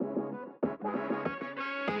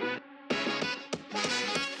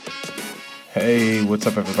Hey, what's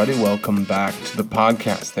up, everybody? Welcome back to the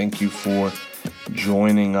podcast. Thank you for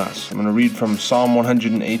joining us. I'm going to read from Psalm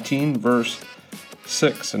 118, verse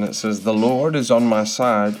 6, and it says, "The Lord is on my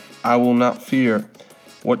side. I will not fear.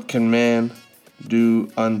 What can man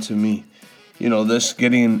do unto me?" You know, this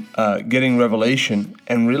getting revelation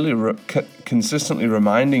and really consistently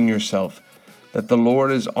reminding yourself that the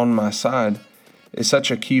Lord is on my side is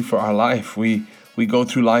such a key for our life. We go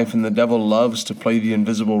through life, and the devil loves to play the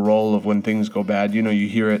invisible role of when things go bad. You know, you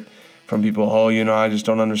hear it from people, I just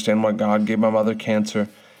don't understand why God gave my mother cancer.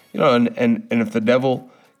 You know, and if the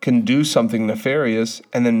devil can do something nefarious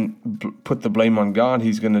and then put the blame on God,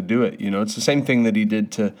 he's going to do it. You know, it's the same thing that he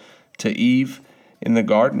did to Eve in the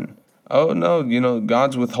garden. Oh, no,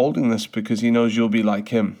 God's withholding this because he knows you'll be like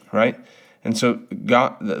him, right? And so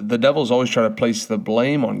the devil's always trying to place the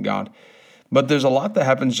blame on God. But there's a lot that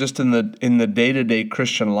happens just in the day-to-day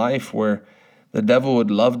Christian life where the devil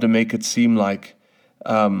would love to make it seem like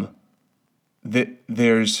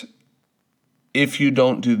there's, if you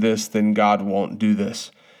don't do this, then God won't do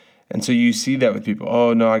this. And so you see that with people.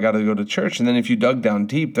 Oh, no, I got to go to church. And then if you dug down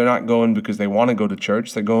deep, they're not going because they want to go to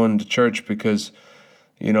church. They're going to church because,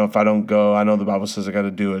 if I don't go, I know the Bible says I got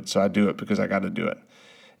to do it, so I do it because I got to do it.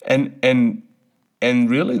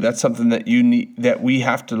 And really, that's something that that we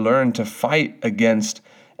have to learn to fight against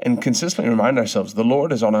and consistently remind ourselves, the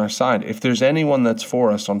Lord is on our side. If there's anyone that's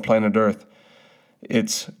for us on planet Earth,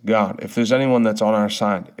 it's God. If there's anyone that's on our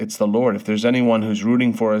side, it's the Lord. If there's anyone who's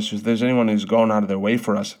rooting for us, if there's anyone who's going out of their way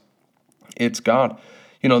for us, it's God.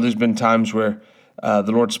 There's been times where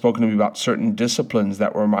the Lord's spoken to me about certain disciplines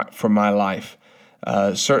that were from my life,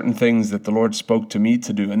 certain things that the Lord spoke to me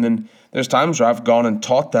to do. And then there's times where I've gone and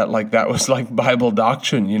taught that like that was like Bible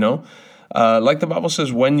doctrine, like the Bible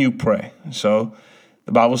says when you pray. So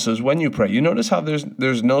the Bible says when you pray. You notice how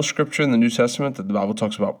there's no scripture in the New Testament that the Bible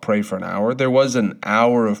talks about pray for an hour. There was an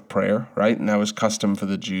hour of prayer, right? And that was custom for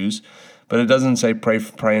the Jews. But it doesn't say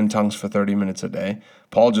pray in tongues for 30 minutes a day.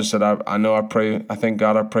 Paul just said, I know I pray, I thank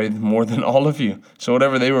God I prayed more than all of you. So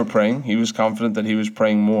whatever they were praying, he was confident that he was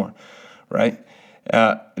praying more, right?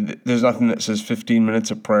 There's nothing that says 15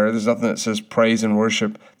 minutes of prayer. There's nothing that says praise and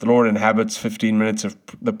worship. The Lord inhabits 15 minutes of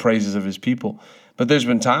the praises of his people. But there's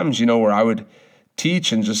been times, where I would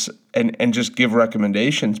teach and just give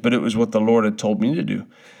recommendations, but it was what the Lord had told me to do.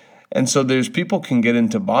 And so there's people can get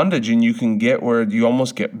into bondage, and you can get where you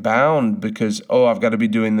almost get bound because, I've got to be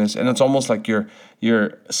doing this. And it's almost like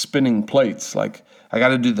you're spinning plates. Like, I got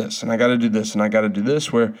to do this, and I got to do this, and I got to do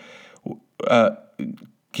this, where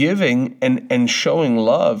giving and showing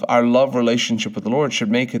love, our love relationship with the Lord should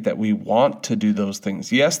make it that we want to do those things.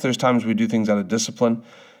 Yes, there's times we do things out of discipline.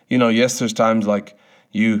 Yes, there's times like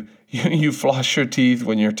you floss your teeth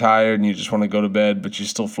when you're tired and you just want to go to bed, but you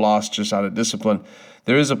still floss just out of discipline.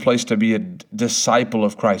 There is a place to be a disciple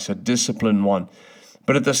of Christ, a disciplined one.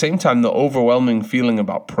 But at the same time, the overwhelming feeling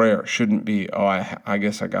about prayer shouldn't be, I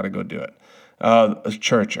guess I got to go do it.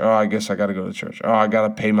 Church, I guess I got to go to church. I got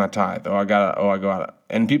to pay my tithe. I go out.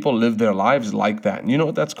 And people live their lives like that. And you know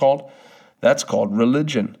what that's called? That's called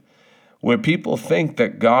religion, where people think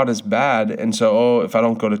that God is bad. And so, if I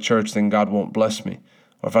don't go to church, then God won't bless me.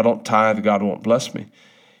 Or if I don't tithe, God won't bless me.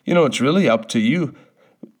 It's really up to you.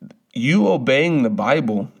 You obeying the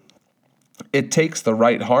Bible, it takes the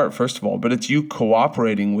right heart, first of all, but it's you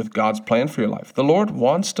cooperating with God's plan for your life. The Lord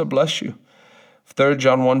wants to bless you. 3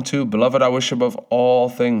 John 1:2, "Beloved, I wish above all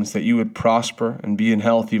things that you would prosper and be in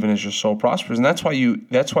health, even as your soul prospers." And that's why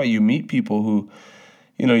you meet people who,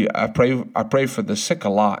 I pray for the sick a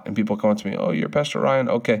lot, and people come up to me, "Oh, you're Pastor Ryan?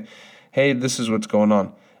 Okay. Hey, this is what's going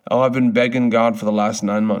on. Oh, I've been begging God for the last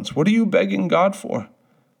 9 months." What are you begging God for?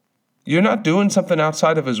 You're not doing something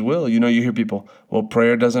outside of his will. You hear people, well,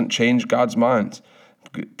 prayer doesn't change God's mind.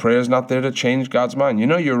 Prayer is not there to change God's mind.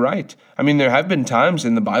 You're right. I mean, there have been times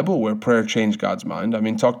in the Bible where prayer changed God's mind. I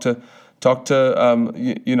mean, talk to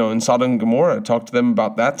in Sodom and Gomorrah, talk to them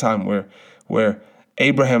about that time where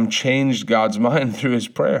Abraham changed God's mind through his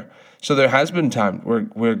prayer. So there has been time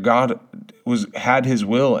where God had his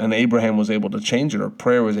will and Abraham was able to change it, or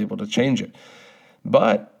prayer was able to change it.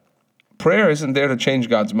 But prayer isn't there to change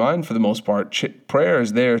God's mind for the most part. Prayer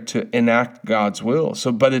is there to enact God's will.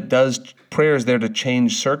 Prayer is there to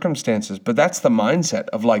change circumstances. But that's the mindset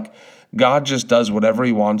of like, God just does whatever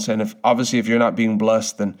he wants. And if you're not being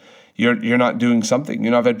blessed, then you're not doing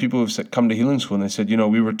something. I've had people who've come to healing school and they said,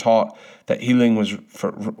 we were taught that healing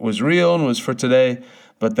was real and was for today,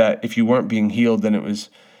 but that if you weren't being healed, then it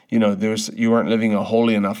was, you weren't living a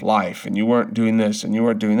holy enough life, and you weren't doing this and you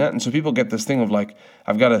weren't doing that. And so people get this thing of like,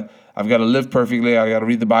 I've got I've got to live perfectly. I got to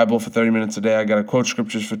read the Bible for 30 minutes a day. I got to quote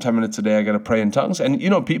scriptures for 10 minutes a day. I got to pray in tongues. And,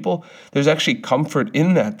 people, there's actually comfort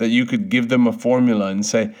in that you could give them a formula and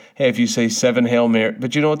say, hey, if you say 7 Hail Mary,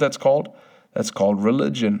 but you know what that's called? That's called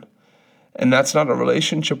religion. And that's not a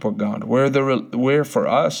relationship with God. We're for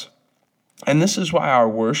us. And this is why our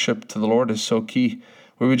worship to the Lord is so key,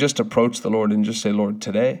 where we just approach the Lord and just say, Lord,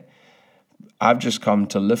 today, I've just come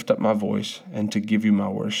to lift up my voice and to give you my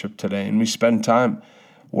worship today. And we spend time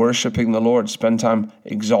worshiping the Lord, spend time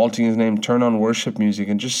exalting his name, turn on worship music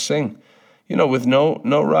and just sing, with no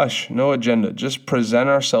rush, no agenda. Just present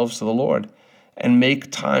ourselves to the Lord and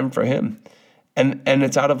make time for him. And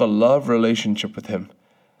it's out of a love relationship with him.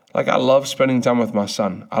 Like, I love spending time with my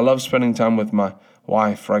son. I love spending time with my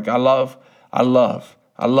wife. Like, I love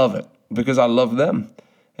it because I love them.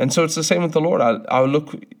 And so it's the same with the Lord.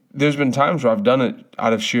 There's been times where I've done it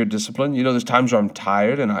out of sheer discipline. There's times where I'm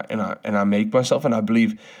tired and I make myself, and I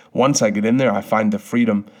believe once I get in there, I find the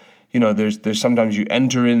freedom. There's sometimes you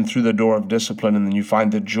enter in through the door of discipline and then you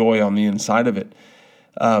find the joy on the inside of it.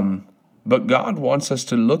 But God wants us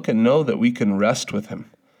to look and know that we can rest with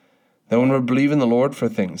him. That when we're believing the Lord for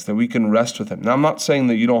things, that we can rest with him. Now, I'm not saying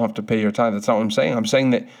that you don't have to pay your tithe. That's not what I'm saying. I'm saying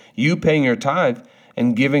that you paying your tithe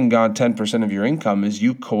and giving God 10% of your income is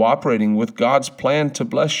you cooperating with God's plan to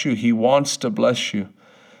bless you. He wants to bless you.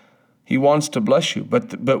 He wants to bless you.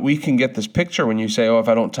 But we can get this picture when you say, if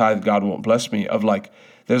I don't tithe, God won't bless me, of like,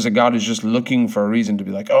 there's a God who's just looking for a reason to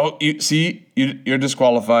be like, you're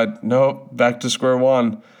disqualified. No, back to square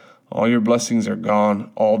one. All your blessings are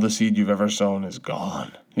gone. All the seed you've ever sown is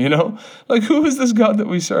gone. Like, who is this God that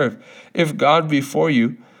we serve? If God be for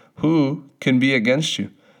you, who can be against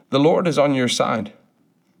you? The Lord is on your side.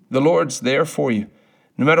 The Lord's there for you.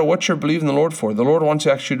 No matter what you're believing the Lord for, the Lord wants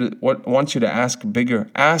you to ask bigger.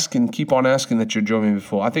 Ask and keep on asking that your joy may be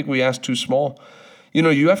full. I think we ask too small.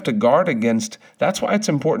 You have to guard against. That's why it's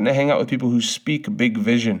important to hang out with people who speak big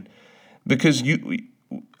vision, because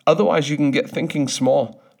otherwise you can get thinking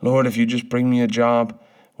small. Lord, if you just bring me a job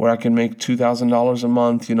where I can make $2,000 a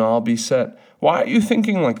month, I'll be set. Why are you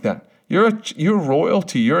thinking like that? You're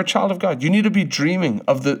royalty. You're a child of God. You need to be dreaming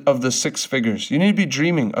of the 6 figures. You need to be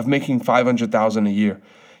dreaming of making $500,000 a year.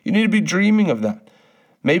 You need to be dreaming of that.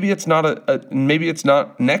 Maybe it's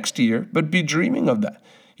not next year, but be dreaming of that.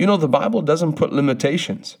 The Bible doesn't put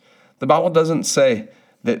limitations. The Bible doesn't say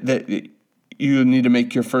that you need to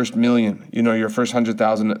make your first million, your first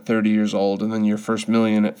 100,000 at 30 years old, and then your first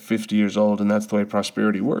million at 50 years old, and that's the way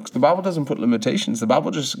prosperity works. The Bible doesn't put limitations.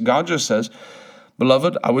 God just says,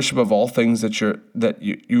 beloved, I wish above all things that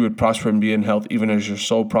you would prosper and be in health, even as your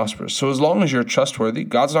soul prospers. So as long as you're trustworthy,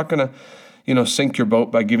 God's not going to, sink your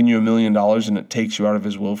boat by giving you $1 million and it takes you out of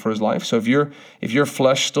his will for his life. So if your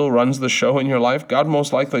flesh still runs the show in your life, God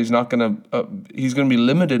most likely is not going to, he's going to be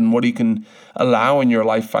limited in what he can allow in your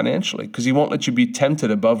life financially, because he won't let you be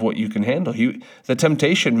tempted above what you can handle. The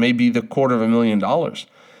temptation may be the $250,000,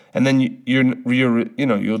 and then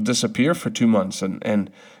you'll disappear for 2 months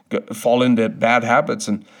and fall into bad habits.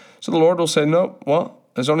 And so the Lord will say, no, well,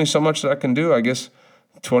 there's only so much that I can do. I guess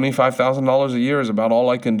 $25,000 a year is about all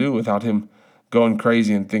I can do without him going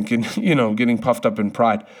crazy and thinking, getting puffed up in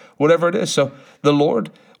pride, whatever it is. So the Lord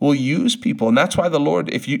will use people. And that's why the Lord,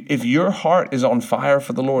 if your heart is on fire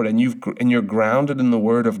for the Lord and you're grounded in the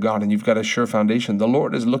word of God and you've got a sure foundation, the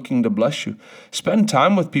Lord is looking to bless you. Spend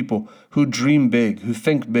time with people who dream big, who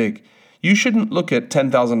think big. You shouldn't look at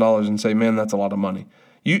 $10,000 and say, man, that's a lot of money.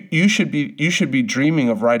 You should be dreaming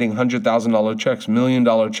of writing $100,000 checks, $1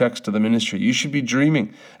 million checks to the ministry. You should be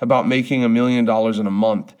dreaming about making $1 million in a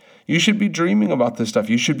month. You should be dreaming about this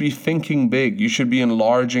stuff. You should be thinking big. You should be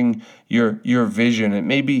enlarging your vision. It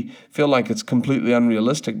may feel like it's completely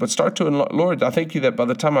unrealistic, but start to, Lord, I thank you that by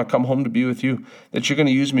the time I come home to be with you, that you're going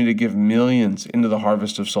to use me to give millions into the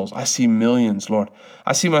harvest of souls. I see millions, Lord.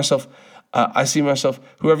 I see myself,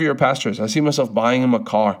 whoever your pastor is, I see myself buying him a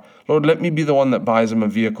car. Lord, let me be the one that buys him a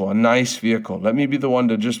vehicle, a nice vehicle. Let me be the one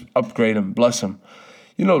to just upgrade him, bless him.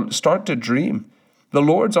 Start to dream. The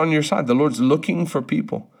Lord's on your side. The Lord's looking for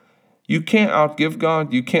people. You can't outgive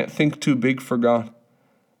God. You can't think too big for God.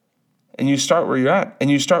 And you start where you're at.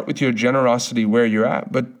 And you start with your generosity where you're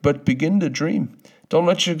at. But begin to dream. Don't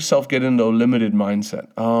let yourself get into a limited mindset.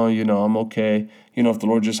 Oh, I'm okay. If the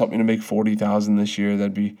Lord just helped me to make 40,000 this year,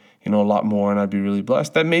 that'd be, a lot more and I'd be really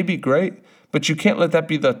blessed. That may be great, but you can't let that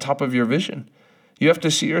be the top of your vision. You have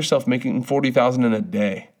to see yourself making 40,000 in a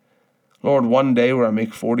day. Lord, one day where I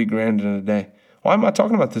make 40 grand in a day. Why am I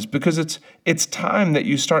talking about this? Because it's time that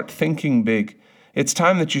you start thinking big. It's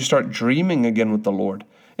time that you start dreaming again with the Lord.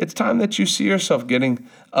 It's time that you see yourself getting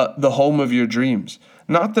the home of your dreams.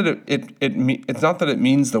 Not that it's not that it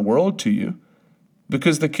means the world to you,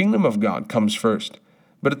 because the kingdom of God comes first.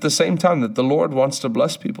 But at the same time, that the Lord wants to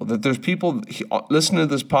bless people, that there's people listening to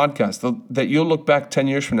this podcast, that you'll look back 10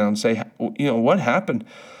 years from now and say, what happened?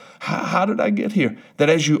 How did I get here?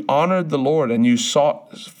 That as you honored the Lord and you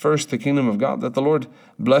sought first the kingdom of God, that the Lord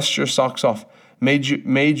blessed your socks off, made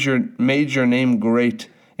your name great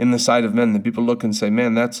in the sight of men. That people look and say,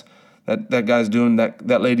 man, that guy's doing,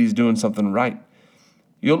 that lady's doing something right.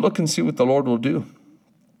 You'll look and see what the Lord will do.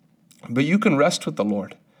 But you can rest with the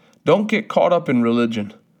Lord. Don't get caught up in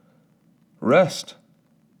religion. Rest.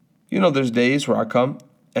 There's days where I come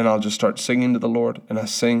and I'll just start singing to the Lord, and I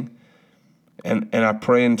sing and I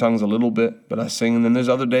pray in tongues a little bit, but I sing. And then there's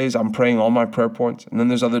other days I'm praying all my prayer points. And then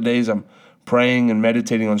there's other days I'm praying and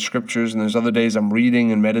meditating on scriptures. And there's other days I'm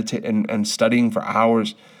reading and meditating and studying for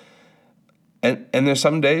hours. And there's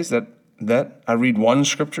some days that I read one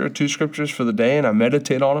scripture or two scriptures for the day and I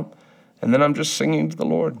meditate on them. And then I'm just singing to the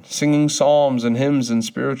Lord, singing psalms and hymns and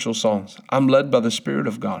spiritual songs. I'm led by the Spirit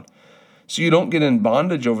of God. So you don't get in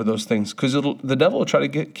bondage over those things, because the devil will try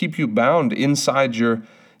to keep you bound inside your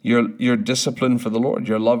discipline for the Lord,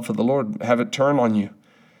 your love for the Lord, have it turn on you.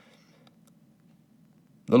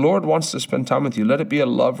 The Lord wants to spend time with you. Let it be a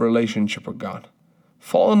love relationship with God.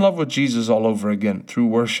 Fall in love with Jesus all over again through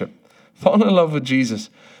worship. Fall in love with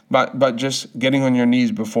Jesus by just getting on your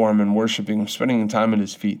knees before him and worshiping him, spending time at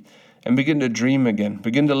his feet. And begin to dream again.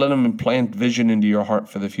 Begin to let him implant vision into your heart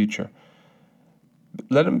for the future.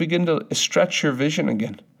 Let him begin to stretch your vision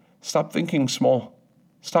again. Stop thinking small.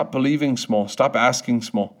 Stop believing small. Stop asking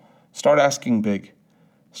small. Start asking big.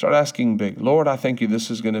 Start asking big. Lord, I thank you this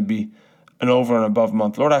is going to be an over and above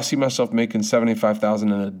month. Lord, I see myself making $75,000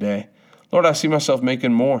 in a day. Lord, I see myself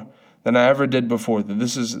making more than I ever did before. That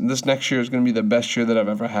this next year is going to be the best year that I've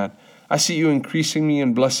ever had. I see you increasing me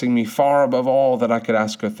and blessing me far above all that I could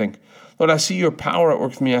ask or think. Lord, I see your power at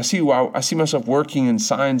work with me. I see myself working in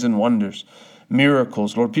signs and wonders,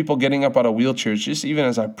 miracles. Lord, people getting up out of wheelchairs, just even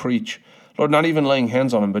as I preach. Lord, not even laying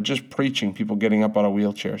hands on them, but just preaching, people getting up out of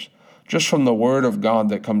wheelchairs, just from the word of God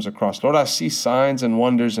that comes across. Lord, I see signs and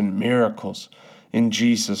wonders and miracles in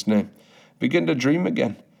Jesus' name. Begin to dream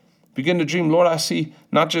again. Begin to dream. Lord, I see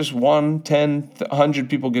not just 1, 10, 100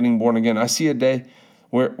 people getting born again. I see a day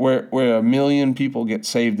where 1 million people get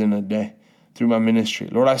saved in a day through my ministry.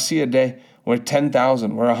 Lord, I see a day where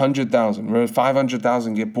 10,000, where 100,000, where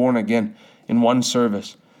 500,000 get born again in one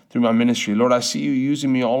service through my ministry. Lord, I see you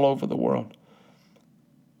using me all over the world.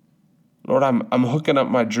 Lord, I'm hooking up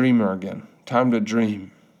my dreamer again. Time to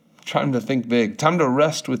dream. Time to think big. Time to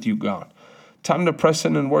rest with you, God. Time to press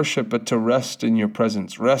in and worship, but to rest in your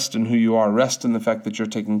presence. Rest in who you are. Rest in the fact that you're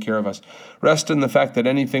taking care of us. Rest in the fact that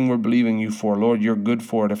anything we're believing you for, Lord, you're good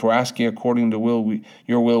for it. If we're asking according to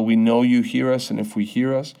your will, we know you hear us. And if you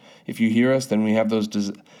hear us, then we have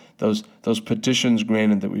those petitions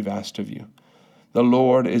granted that we've asked of you. The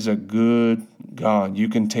Lord is a good God. You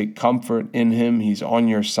can take comfort in him. He's on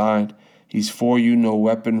your side. He's for you. No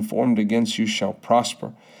weapon formed against you shall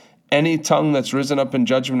prosper. Any tongue that's risen up in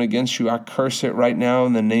judgment against you, I curse it right now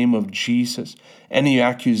in the name of Jesus. Any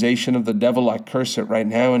accusation of the devil, I curse it right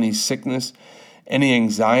now. Any sickness, any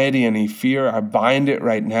anxiety, any fear, I bind it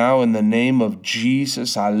right now in the name of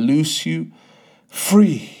Jesus. I loose you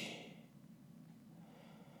free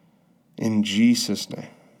in Jesus' name.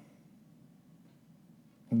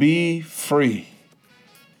 Be free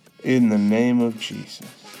in the name of Jesus.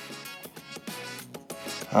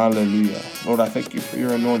 Hallelujah. Lord, I thank you for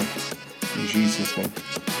your anointing in Jesus' name.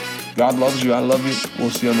 God loves you. I love you. We'll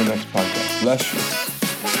see you on the next podcast. Bless you.